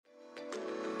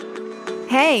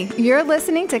Hey, you're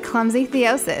listening to Clumsy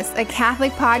Theosis, a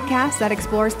Catholic podcast that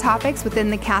explores topics within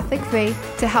the Catholic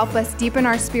faith to help us deepen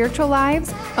our spiritual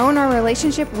lives, own our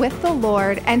relationship with the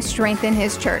Lord, and strengthen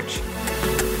His church.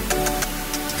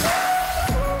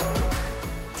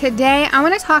 Today, I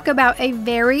want to talk about a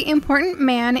very important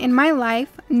man in my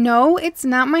life. No, it's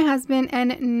not my husband,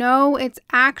 and no, it's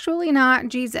actually not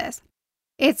Jesus.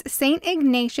 It's St.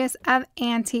 Ignatius of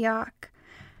Antioch.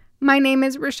 My name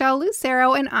is Rochelle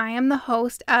Lucero, and I am the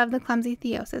host of the Clumsy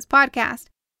Theosis podcast.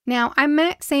 Now, I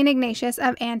met St. Ignatius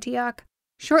of Antioch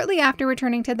shortly after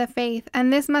returning to the faith,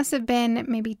 and this must have been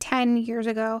maybe 10 years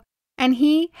ago, and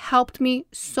he helped me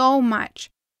so much.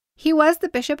 He was the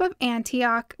Bishop of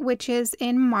Antioch, which is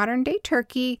in modern-day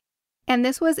Turkey, and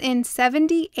this was in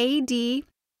 70 AD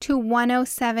to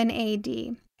 107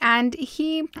 AD. And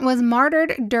he was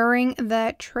martyred during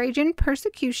the Trajan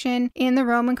persecution in the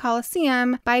Roman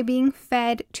Colosseum by being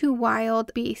fed to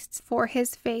wild beasts for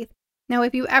his faith. Now,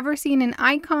 if you've ever seen an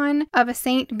icon of a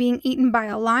saint being eaten by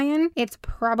a lion, it's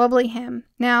probably him.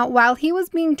 Now, while he was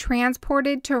being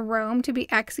transported to Rome to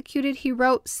be executed, he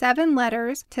wrote 7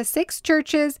 letters to 6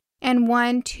 churches and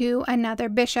 1 to another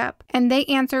bishop. And they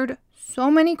answered so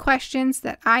many questions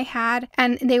that I had,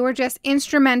 and they were just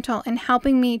instrumental in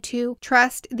helping me to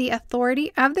trust the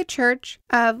authority of the church,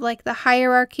 of like the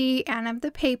hierarchy and of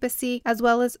the papacy, as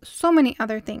well as so many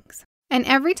other things. And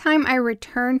every time I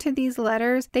return to these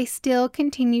letters, they still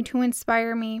continue to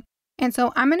inspire me. And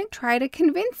so I'm going to try to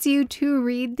convince you to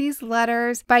read these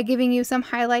letters by giving you some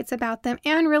highlights about them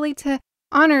and really to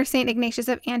honor St. Ignatius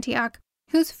of Antioch,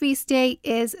 whose feast day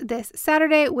is this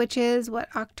Saturday, which is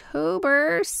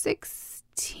October 17th.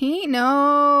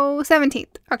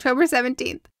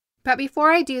 But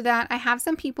before I do that, I have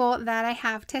some people that I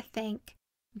have to thank.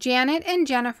 Janet and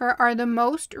Jennifer are the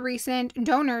most recent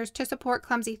donors to support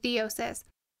Clumsy Theosis.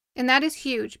 And that is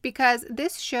huge because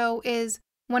this show is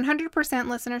 100%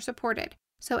 listener supported.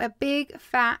 So a big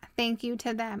fat thank you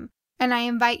to them. And I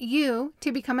invite you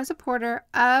to become a supporter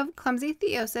of Clumsy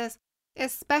Theosis,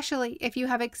 especially if you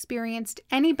have experienced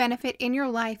any benefit in your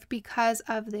life because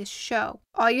of this show.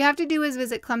 All you have to do is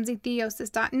visit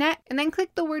clumsytheosis.net and then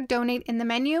click the word donate in the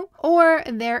menu, or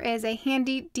there is a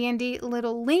handy dandy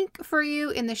little link for you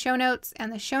in the show notes,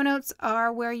 and the show notes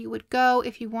are where you would go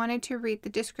if you wanted to read the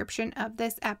description of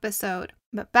this episode.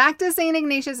 But back to St.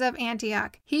 Ignatius of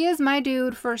Antioch. He is my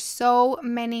dude for so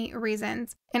many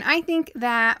reasons. And I think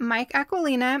that Mike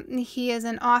Aquilina, he is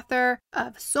an author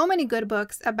of so many good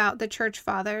books about the church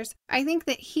fathers. I think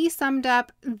that he summed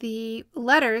up the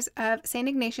letters of St.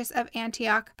 Ignatius of Antioch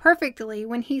perfectly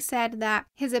when he said that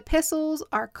his epistles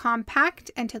are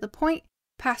compact and to the point,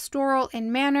 pastoral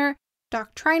in manner,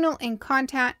 doctrinal in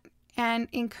content, and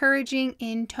encouraging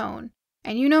in tone.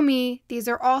 And you know me, these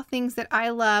are all things that I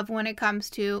love when it comes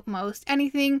to most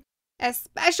anything,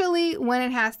 especially when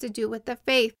it has to do with the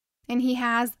faith. And he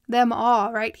has them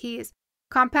all, right? He's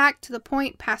compact, to the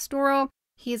point, pastoral.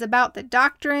 He's about the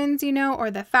doctrines, or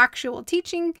the factual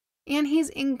teaching, and he's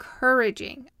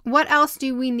encouraging. What else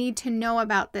do we need to know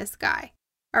about this guy?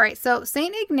 All right, so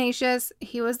St. Ignatius,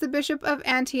 he was the Bishop of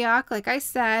Antioch, like I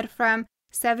said, from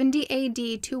 70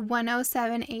 AD to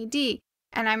 107 AD.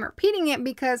 And I'm repeating it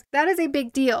because that is a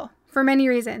big deal for many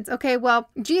reasons. Okay, well,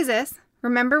 Jesus,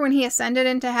 remember when he ascended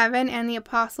into heaven and the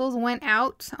apostles went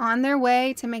out on their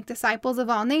way to make disciples of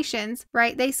all nations,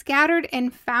 right? They scattered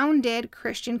and founded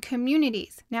Christian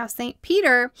communities. Now, St.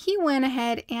 Peter, he went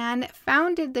ahead and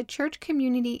founded the church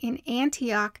community in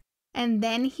Antioch, and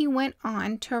then he went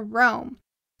on to Rome.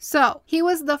 So, he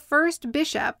was the first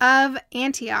bishop of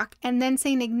Antioch, and then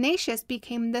St. Ignatius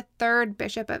became the 3rd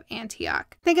bishop of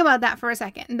Antioch. Think about that for a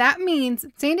second. That means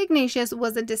St. Ignatius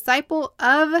was a disciple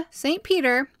of St.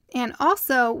 Peter, and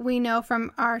also we know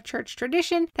from our church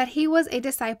tradition that he was a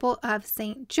disciple of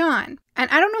St. John. And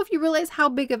I don't know if you realize how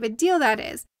big of a deal that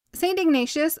is. St.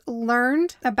 Ignatius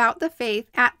learned about the faith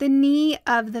at the knee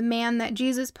of the man that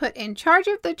Jesus put in charge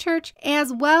of the church,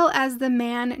 as well as the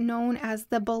man known as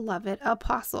the beloved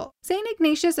apostle. St.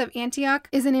 Ignatius of Antioch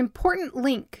is an important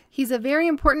link. He's a very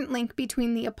important link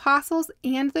between the apostles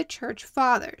and the church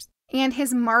fathers. And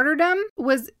his martyrdom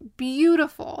was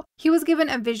beautiful. He was given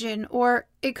a vision, or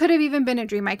it could have even been a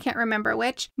dream, I can't remember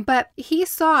which, but he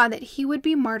saw that he would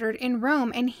be martyred in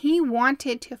Rome, and he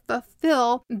wanted to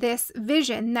fulfill this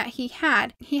vision that he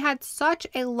had. He had such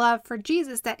a love for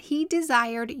Jesus that he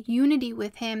desired unity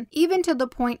with him, even to the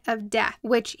point of death,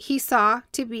 which he saw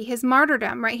to be his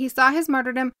martyrdom, right? He saw his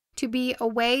martyrdom to be a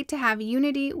way to have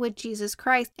unity with Jesus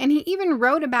Christ, and he even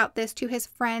wrote about this to his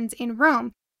friends in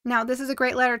Rome. Now, this is a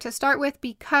great letter to start with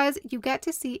because you get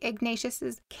to see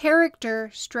Ignatius's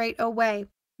character straight away.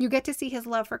 you get to see his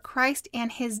love for Christ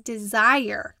and his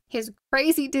desire, his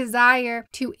crazy desire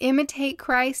to imitate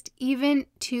Christ even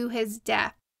to his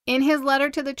death. In his letter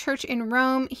to the church in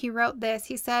Rome, he wrote this.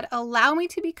 He said, "Allow me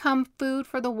to become food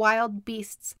for the wild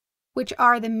beasts, which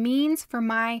are the means for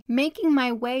my making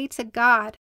my way to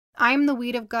God. I am the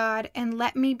wheat of God, and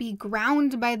let me be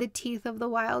ground by the teeth of the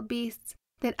wild beasts,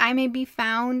 that I may be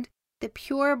found the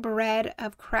pure bread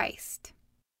of Christ."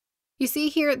 You see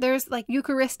here, there's like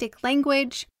Eucharistic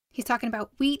language. He's talking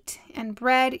about wheat and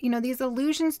bread. These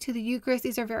allusions to the Eucharist,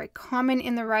 these are very common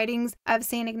in the writings of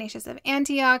St. Ignatius of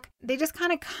Antioch. They just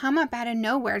kind of come up out of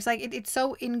nowhere. It's like it's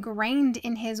so ingrained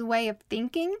in his way of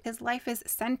thinking. His life is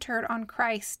centered on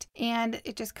Christ, and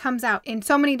it just comes out in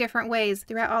so many different ways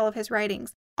throughout all of his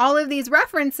writings. All of these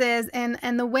references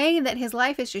and the way that his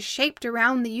life is just shaped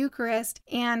around the Eucharist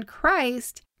and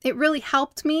Christ, it really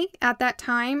helped me at that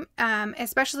time,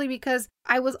 especially because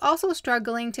I was also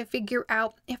struggling to figure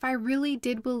out if I really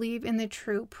did believe in the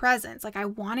true presence. Like, I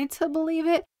wanted to believe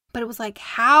it, but it was like,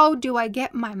 how do I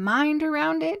get my mind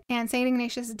around it? And St.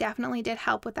 Ignatius definitely did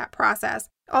help with that process.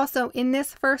 Also, in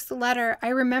this first letter, I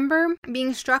remember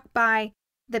being struck by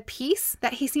the peace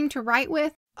that he seemed to write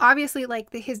with. Obviously,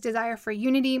 like his desire for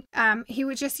unity. He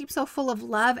would just seem so full of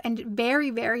love and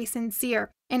very, very sincere.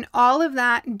 And all of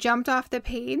that jumped off the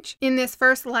page in this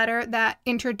first letter that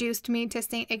introduced me to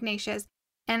St. Ignatius.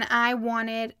 And I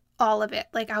wanted all of it.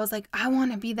 Like, I was like, I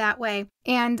want to be that way.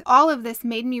 And all of this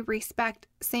made me respect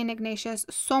St. Ignatius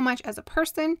so much as a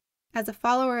person, as a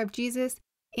follower of Jesus,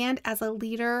 and as a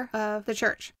leader of the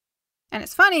church. And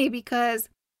it's funny because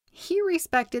he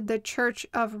respected the Church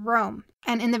of Rome.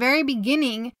 And in the very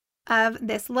beginning of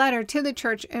this letter to the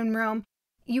church in Rome,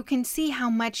 you can see how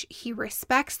much he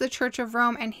respects the Church of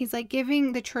Rome, and he's like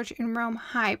giving the church in Rome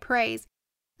high praise.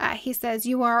 He says,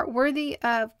 "You are worthy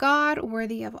of God,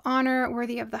 worthy of honor,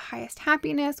 worthy of the highest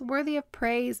happiness, worthy of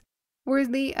praise,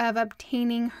 worthy of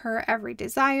obtaining her every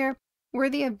desire,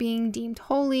 worthy of being deemed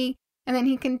holy." And then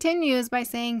he continues by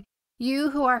saying,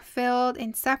 "You who are filled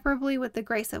inseparably with the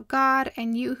grace of God,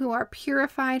 and you who are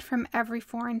purified from every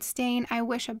foreign stain, I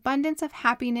wish abundance of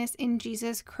happiness in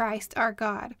Jesus Christ our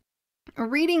God."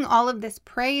 Reading all of this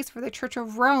praise for the Church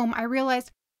of Rome, I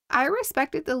realized I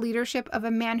respected the leadership of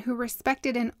a man who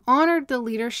respected and honored the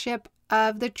leadership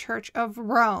of the Church of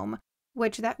Rome,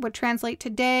 which that would translate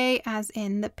today as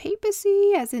in the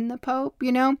papacy, as in the Pope,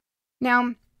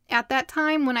 Now, at that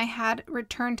time, when I had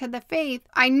returned to the faith,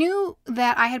 I knew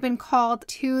that I had been called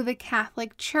to the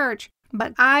Catholic Church,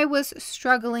 but I was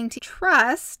struggling to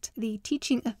trust the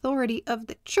teaching authority of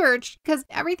the church because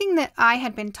everything that I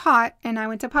had been taught, and I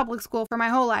went to public school for my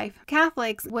whole life,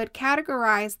 Catholics would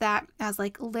categorize that as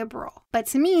like liberal. But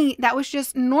to me, that was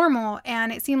just normal,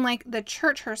 and it seemed like the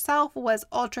church herself was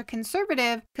ultra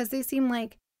conservative because they seemed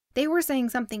like they were saying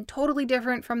something totally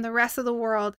different from the rest of the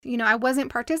world. I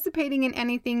wasn't participating in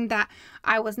anything that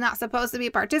I was not supposed to be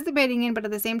participating in, but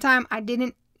at the same time, I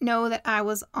didn't know that I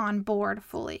was on board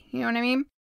fully. You know what I mean?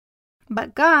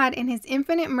 But God, in his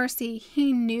infinite mercy,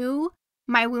 he knew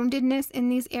my woundedness in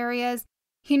these areas.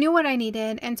 He knew what I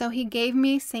needed, and so he gave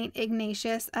me St.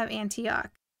 Ignatius of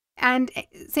Antioch. And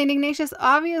St. Ignatius,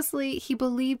 obviously, he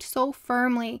believed so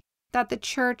firmly that the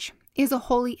church is a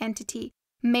holy entity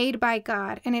made by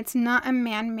God, and it's not a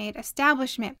man-made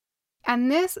establishment.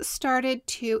 And this started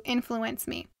to influence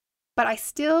me. But I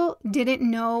still didn't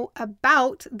know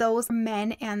about those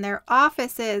men and their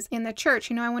offices in the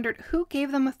church. I wondered who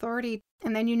gave them authority.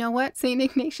 And then you know what St.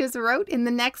 Ignatius wrote in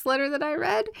the next letter that I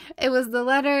read? It was the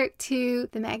letter to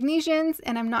the Magnesians,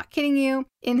 and I'm not kidding you.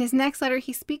 In his next letter,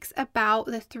 he speaks about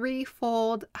the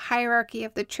threefold hierarchy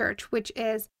of the church, which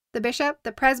is the bishop,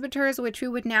 the presbyters, which we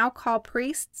would now call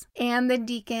priests, and the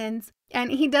deacons.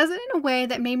 And he does it in a way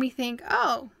that made me think,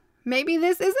 oh, maybe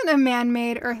this isn't a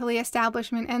man-made earthly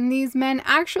establishment, and these men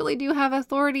actually do have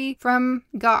authority from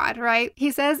God, right?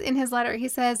 He says in his letter,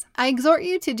 "I exhort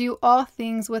you to do all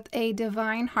things with a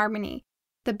divine harmony.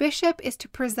 The bishop is to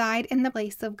preside in the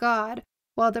place of God,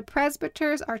 while the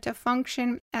presbyters are to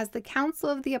function as the council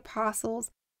of the apostles,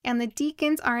 and the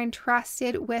deacons are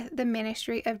entrusted with the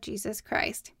ministry of Jesus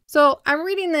Christ." So I'm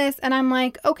reading this and I'm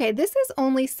like, okay, this is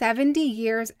only 70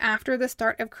 years after the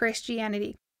start of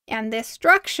Christianity. And this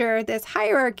structure, this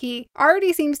hierarchy,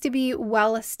 already seems to be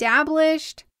well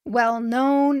established, well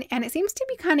known, and it seems to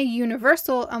be kind of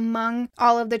universal among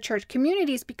all of the church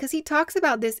communities because he talks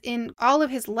about this in all of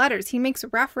his letters. He makes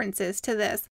references to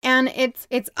this. And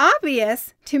it's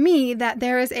obvious to me that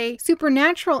there is a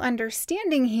supernatural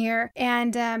understanding here.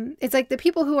 And it's like the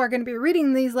people who are going to be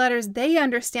reading these letters, they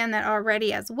understand that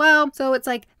already as well. So it's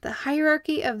like the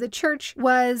hierarchy of the church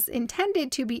was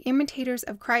intended to be imitators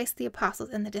of Christ, the apostles,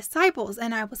 and the disciples.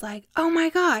 And I was like, oh my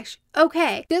gosh,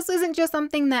 okay, this isn't just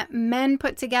something that men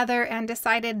put together and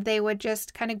decided they would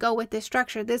just kind of go with this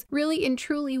structure. This really and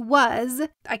truly was,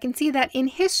 I can see that in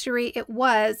history, it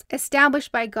was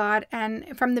established by God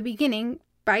and from the beginning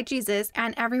by Jesus,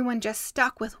 and everyone just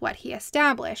stuck with what he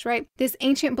established, right? This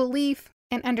ancient belief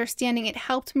and understanding, it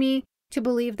helped me to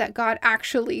believe that God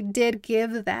actually did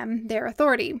give them their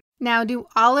authority. Now, do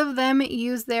all of them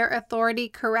use their authority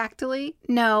correctly?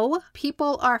 No,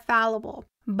 people are fallible.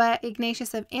 But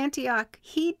Ignatius of Antioch,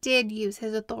 he did use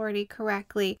his authority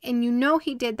correctly. And you know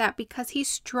he did that because he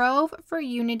strove for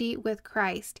unity with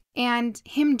Christ. And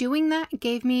him doing that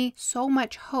gave me so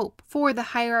much hope for the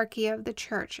hierarchy of the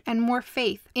church and more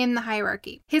faith in the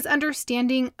hierarchy. His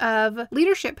understanding of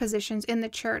leadership positions in the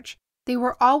church, they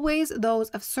were always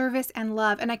those of service and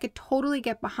love. And I could totally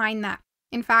get behind that.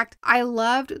 In fact, I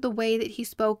loved the way that he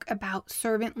spoke about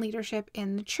servant leadership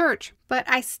in the church, but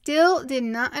I still did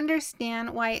not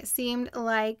understand why it seemed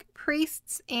like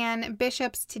priests and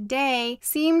bishops today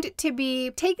seemed to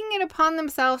be taking it upon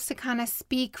themselves to kind of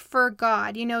speak for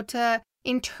God, to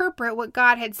interpret what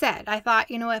God had said. I thought,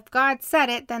 if God said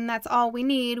it, then that's all we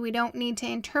need. We don't need to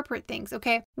interpret things,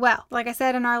 okay? Well, like I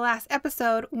said in our last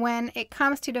episode, when it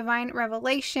comes to divine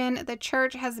revelation, the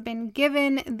church has been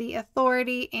given the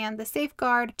authority and the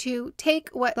safeguard to take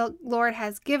what the Lord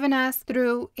has given us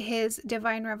through his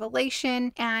divine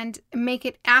revelation and make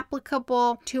it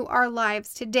applicable to our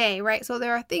lives today, right? So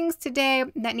there are things today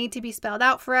that need to be spelled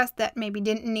out for us that maybe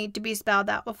didn't need to be spelled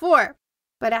out before.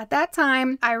 But at that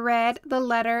time, I read the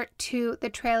letter to the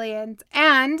Trallians,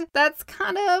 and that's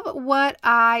kind of what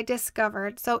I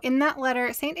discovered. So in that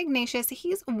letter, St. Ignatius,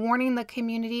 he's warning the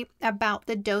community about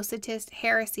the Docetist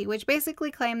heresy, which basically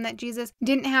claimed that Jesus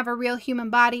didn't have a real human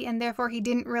body and therefore he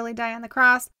didn't really die on the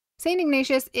cross. St.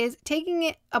 Ignatius is taking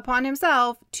it upon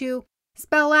himself to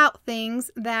spell out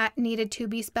things that needed to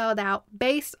be spelled out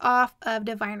based off of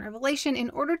divine revelation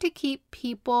in order to keep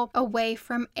people away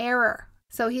from error.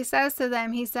 So he says to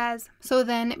them, so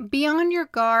then be on your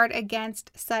guard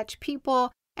against such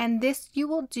people, and this you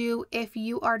will do if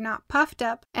you are not puffed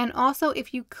up, and also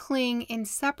if you cling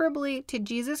inseparably to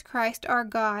Jesus Christ our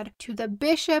God, to the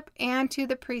bishop and to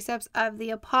the precepts of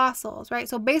the apostles, right?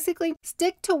 So basically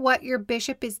stick to what your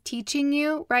bishop is teaching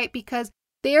you, right? Because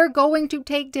they're going to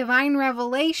take divine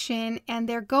revelation and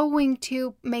they're going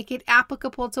to make it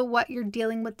applicable to what you're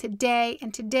dealing with today.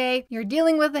 And today you're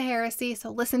dealing with a heresy, so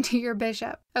listen to your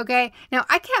bishop, okay? Now,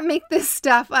 I can't make this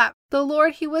stuff up. The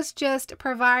Lord, he was just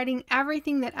providing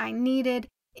everything that I needed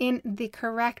in the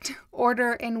correct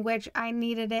order in which I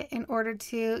needed it in order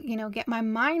to, get my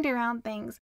mind around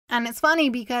things. And it's funny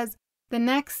because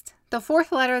the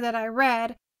fourth letter that I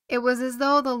read, it was as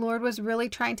though the Lord was really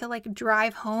trying to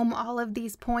drive home all of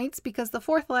these points, because the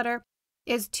fourth letter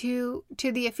is to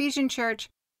the Ephesian church,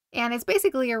 and it's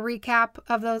basically a recap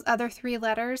of those other three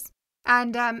letters.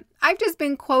 And I've just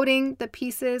been quoting the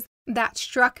pieces that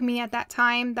struck me at that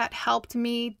time, that helped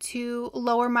me to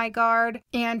lower my guard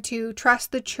and to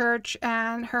trust the church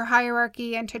and her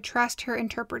hierarchy and to trust her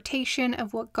interpretation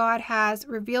of what God has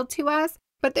revealed to us.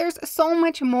 But there's so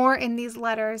much more in these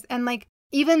letters, and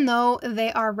even though they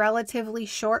are relatively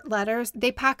short letters,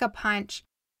 they pack a punch.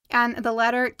 And the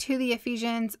letter to the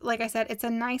Ephesians, like I said, it's a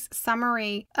nice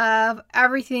summary of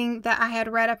everything that I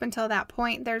had read up until that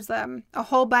point. There's a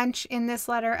whole bunch in this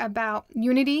letter about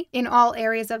unity in all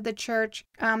areas of the church,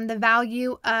 the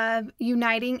value of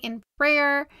uniting in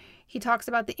prayer. He talks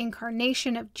about the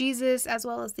incarnation of Jesus as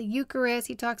well as the Eucharist.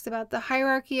 He talks about the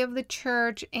hierarchy of the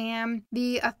church and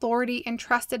the authority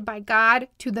entrusted by God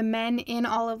to the men in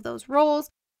all of those roles.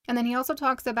 And then he also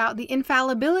talks about the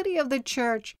infallibility of the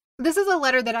church. This is a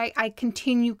letter that I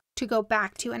continue to go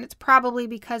back to, and it's probably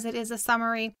because it is a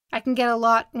summary. I can get a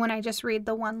lot when I just read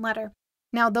the one letter.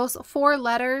 Now, those four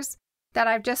letters that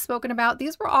I've just spoken about,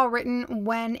 these were all written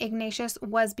when Ignatius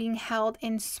was being held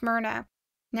in Smyrna.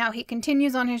 Now he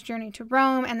continues on his journey to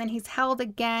Rome, and then he's held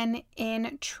again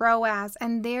in Troas.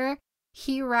 And there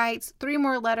he writes three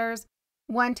more letters,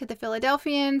 one to the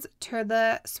Philadelphians, to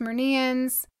the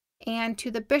Smyrnians, and to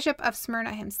the bishop of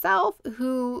Smyrna himself,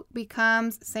 who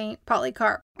becomes Saint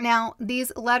Polycarp. Now,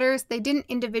 these letters, they didn't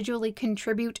individually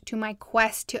contribute to my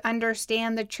quest to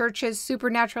understand the church's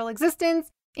supernatural existence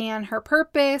and her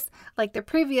purpose like the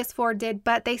previous four did,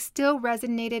 but they still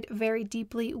resonated very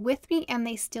deeply with me, and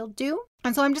they still do.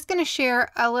 And so I'm just going to share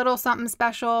a little something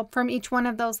special from each one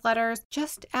of those letters,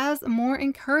 just as more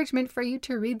encouragement for you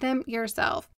to read them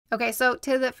yourself. Okay, so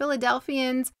to the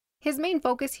Philadelphians, his main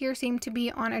focus here seemed to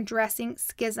be on addressing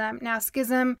schism. Now,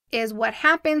 schism is what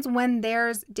happens when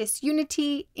there's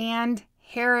disunity and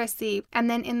heresy. And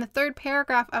then in the third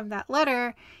paragraph of that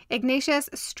letter, Ignatius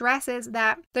stresses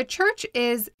that the church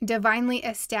is divinely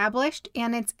established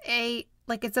and it's a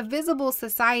visible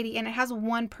society and it has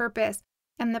one purpose.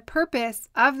 And the purpose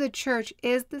of the church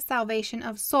is the salvation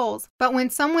of souls. But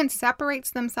when someone separates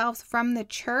themselves from the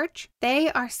church,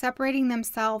 they are separating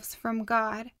themselves from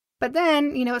God. But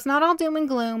then, it's not all doom and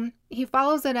gloom. He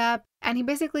follows it up and he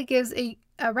basically gives a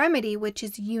remedy, which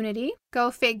is unity.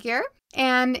 Go figure.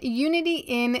 And unity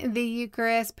in the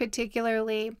Eucharist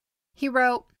particularly. He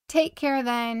wrote, "Take care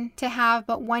then to have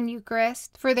but one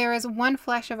Eucharist, for there is one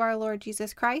flesh of our Lord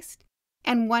Jesus Christ,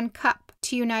 and one cup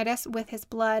to unite us with his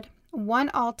blood, one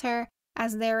altar,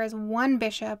 as there is one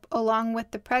bishop, along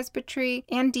with the presbytery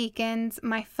and deacons,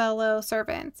 my fellow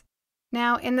servants."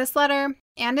 Now, in this letter,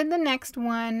 and in the next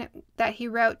one that he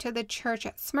wrote to the church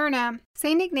at Smyrna,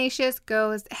 St. Ignatius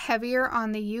goes heavier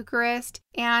on the Eucharist.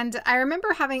 And I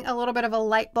remember having a little bit of a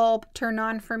light bulb turn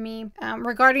on for me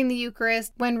regarding the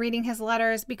Eucharist when reading his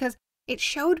letters, because it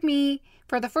showed me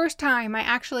for the first time, I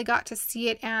actually got to see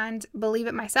it and believe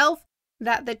it myself,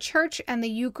 that the church and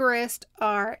the Eucharist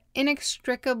are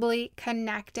inextricably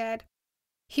connected.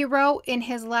 He wrote in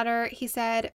his letter, he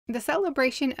said, "The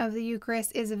celebration of the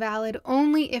Eucharist is valid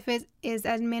only if it is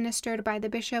administered by the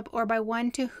bishop or by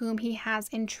one to whom he has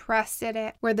entrusted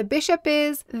it. Where the bishop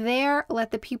is, there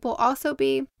let the people also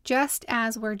be, just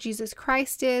as where Jesus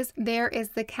Christ is, there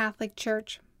is the Catholic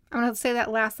Church." I'm going to say that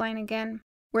last line again.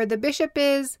 Where the bishop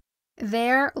is,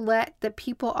 there let the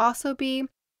people also be,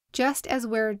 just as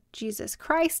where Jesus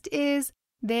Christ is,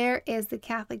 there is the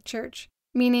Catholic Church.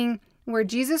 Meaning, where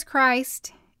Jesus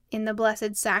Christ in the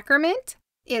Blessed Sacrament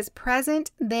is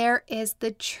present, there is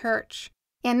the church.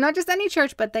 And not just any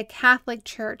church, but the Catholic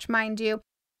Church, mind you.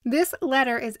 This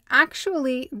letter is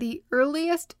actually the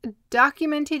earliest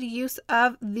documented use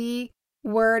of the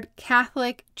word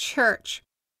Catholic Church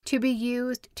to be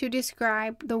used to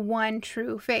describe the one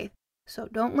true faith. So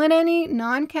don't let any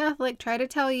non-Catholic try to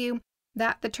tell you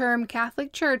that the term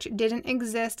Catholic Church didn't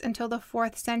exist until the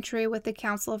 4th century with the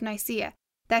Council of Nicaea.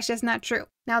 That's just not true.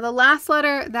 Now, the last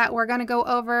letter that we're going to go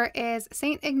over is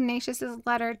St. Ignatius's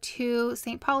letter to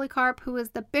St. Polycarp, who is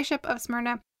the Bishop of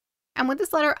Smyrna. And with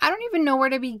this letter, I don't even know where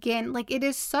to begin. It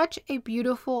is such a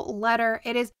beautiful letter.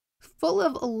 It is full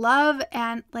of love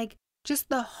and just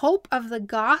the hope of the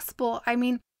gospel. I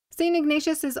mean, St.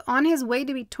 Ignatius is on his way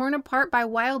to be torn apart by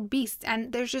wild beasts,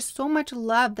 and there's just so much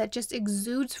love that just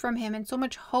exudes from him and so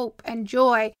much hope and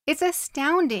joy. It's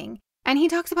astounding. And he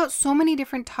talks about so many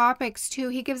different topics too.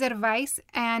 He gives advice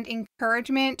and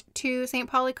encouragement to St.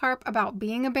 Polycarp about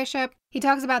being a bishop. He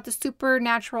talks about the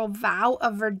supernatural vow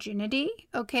of virginity,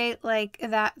 okay,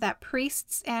 that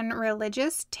priests and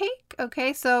religious take,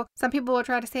 okay? So some people will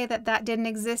try to say that didn't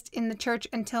exist in the church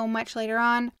until much later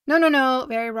on. No,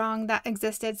 very wrong. That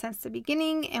existed since the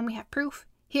beginning, and we have proof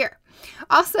here.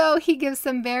 Also, he gives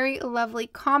some very lovely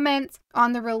comments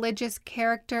on the religious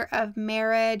character of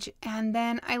marriage. And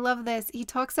then I love this. He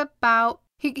talks about,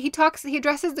 he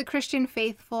addresses the Christian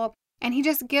faithful, and he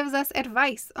just gives us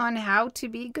advice on how to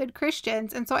be good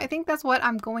Christians. And so I think that's what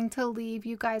I'm going to leave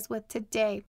you guys with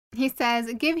today. He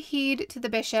says, "Give heed to the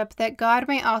bishop, that God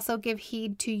may also give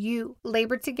heed to you.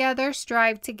 Labor together,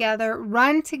 strive together,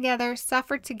 run together,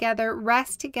 suffer together,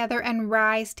 rest together, and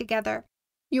rise together.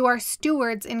 You are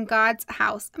stewards in God's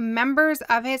house, members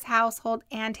of his household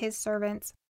and his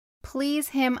servants. Please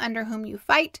him under whom you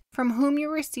fight, from whom you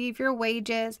receive your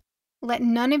wages. Let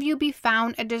none of you be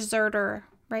found a deserter,"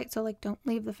 right? So don't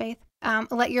leave the faith.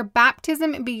 "Let your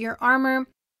baptism be your armor,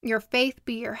 your faith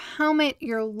be your helmet,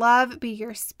 your love be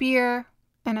your spear."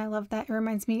 And I love that. It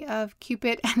reminds me of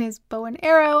Cupid and his bow and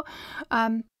arrow.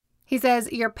 He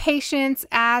says, "Your patience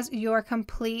as your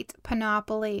complete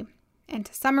panoply." And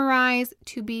to summarize,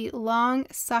 to be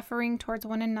long-suffering towards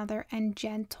one another and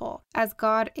gentle, as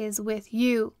God is with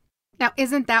you. Now,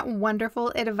 isn't that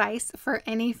wonderful advice for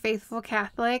any faithful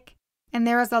Catholic? And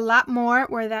there is a lot more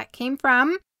where that came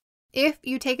from if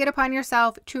you take it upon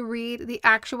yourself to read the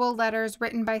actual letters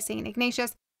written by St.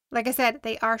 Ignatius. Like I said,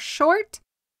 they are short,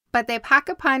 but they pack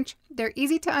a punch. They're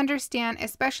easy to understand,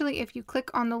 especially if you click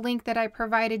on the link that I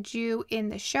provided you in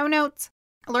the show notes.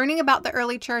 Learning about the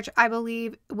early church, I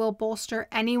believe, will bolster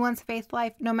anyone's faith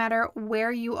life, no matter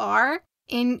where you are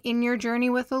in your journey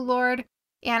with the Lord.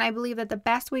 And I believe that the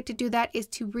best way to do that is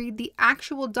to read the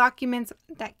actual documents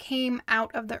that came out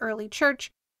of the early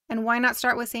church. And why not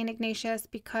start with St. Ignatius?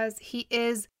 Because he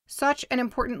is such an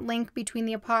important link between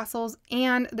the apostles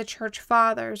and the church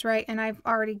fathers, right? And I've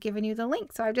already given you the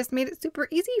link, so I've just made it super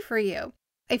easy for you.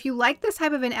 If you like this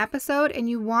type of an episode and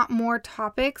you want more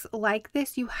topics like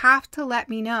this, you have to let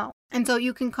me know. And so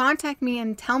you can contact me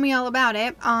and tell me all about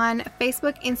it on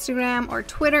Facebook, Instagram, or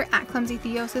Twitter at Clumsy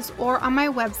Theosis, or on my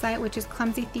website, which is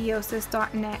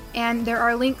clumsytheosis.net. And there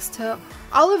are links to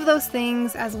all of those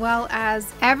things, as well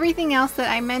as everything else that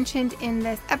I mentioned in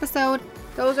this episode.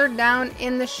 Those are down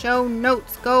in the show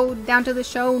notes. Go down to the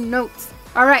show notes.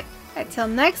 All right, until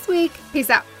next week, peace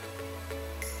out.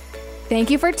 Thank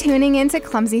you for tuning in to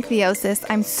Clumsy Theosis.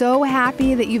 I'm so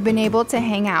happy that you've been able to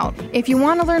hang out. If you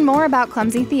want to learn more about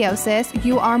Clumsy Theosis,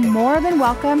 you are more than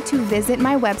welcome to visit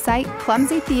my website,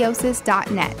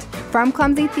 clumsytheosis.net. From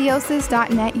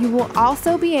clumsytheosis.net, you will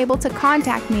also be able to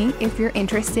contact me if you're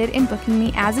interested in booking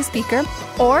me as a speaker,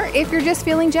 or if you're just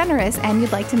feeling generous and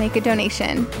you'd like to make a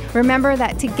donation. Remember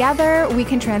that together we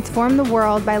can transform the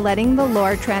world by letting the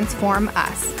Lord transform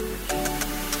us.